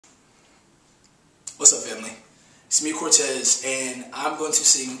What's up, family? It's me, Cortez, and I'm going to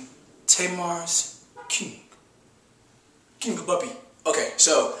sing Tamar's King of Puppy. Okay,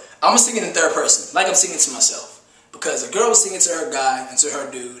 so I'm going to sing it in third person, like I'm singing to myself. Because a girl was singing to her guy and to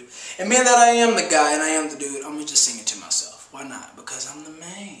her dude. And being that I am the guy and I am the dude, I'm going to just sing it to myself. Why not? Because I'm the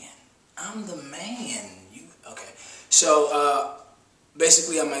man. I'm the man. Okay. So,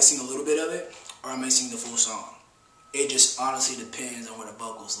 basically I might sing a little bit of it, or I might sing the full song. It just honestly depends on where the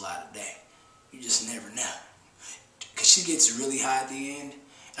vocals lie today. You just never know. Because she gets really high at the end.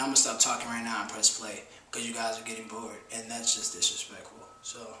 And I'm going to stop talking right now and press play. Because you guys are getting bored. And that's just disrespectful.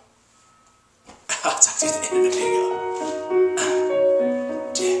 So, I'll talk to you at the end of the video.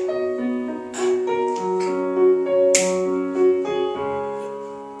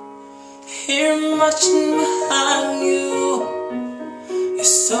 Here marching behind you. Your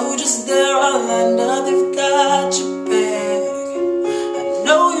soldiers there are lined up. They've got your back. I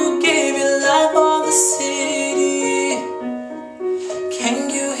know you gave your life for the city. Can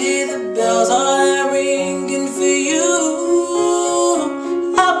you hear the bells? Are they ringing for you?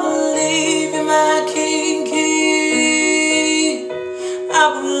 I believe you're my king, king. I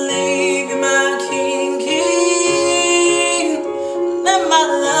believe you're my king, king. Let my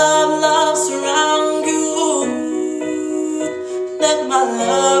love, love surround you. Let my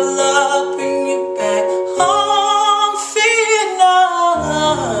love, love bring you back home. Fear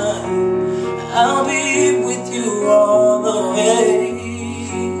not, I'll be with you all the way.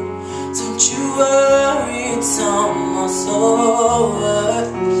 Don't you worry, it's almost over.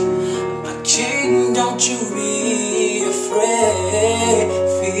 My king, don't you be afraid.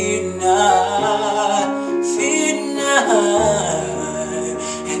 Fear not, fear not.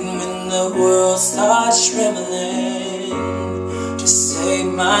 And when the world starts trembling, just say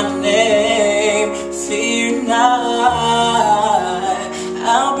my name. Fear not,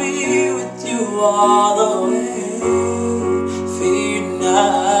 I'll be with you all the way. Fear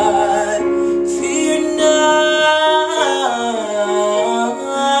not, fear not,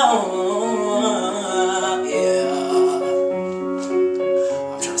 yeah.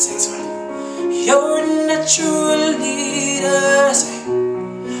 I'm trying to sing something. You're a natural leader.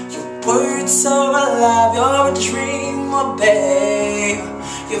 Your words are alive. You're a dream, oh babe.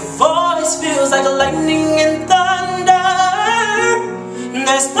 Your voice feels like lightning and thunder.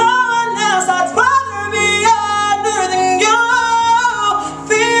 There's no one else I'd rather be under than you.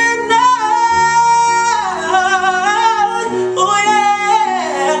 Fear not, oh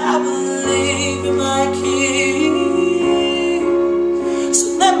yeah. I believe in my king. So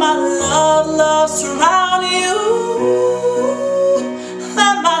let my love, love surround you.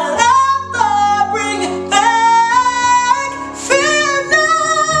 Let my love, love bring it back. Fear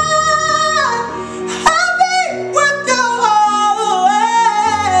not, I'll be with you all the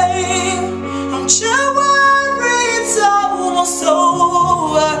way. Don't you worry, it's almost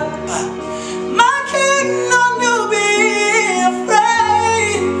over. My king, don't you be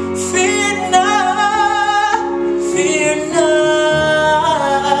afraid. Fear not, fear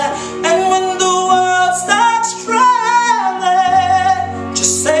not. And when the world starts trembling,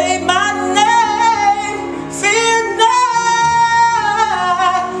 just say my name. Fear not,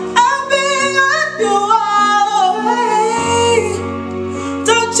 I'll be with you all the way.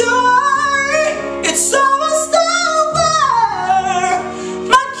 Don't you worry, it's almost over.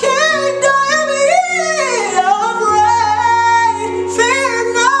 My king, don't you be afraid. Fear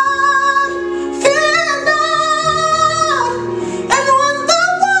not, fear not. And when the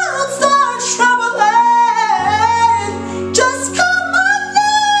world starts trembling, just call my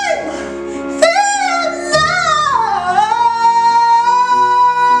name. Fear not,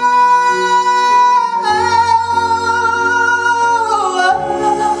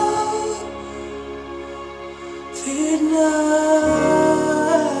 fear not,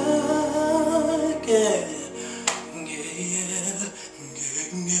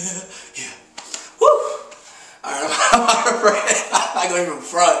 yeah, yeah. Woo! Alright, I'm out of breath. I'm not going to even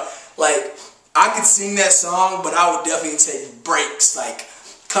front. Like, I could sing that song, but I would definitely take breaks. Like,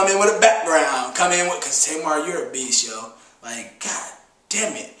 come in with a background. Come in with, because Tamar, you're a beast, yo. Like, god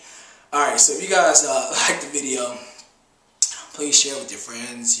damn it. Alright, so if you guys like the video, please share with your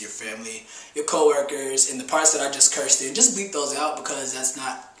friends, your family, your co-workers, and the parts that I just cursed in, just bleep those out because that's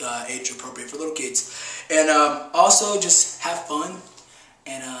not age appropriate for little kids. And also just have fun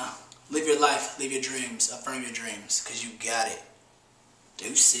and live your life, live your dreams, affirm your dreams, because you got it.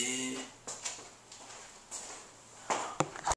 Deuces.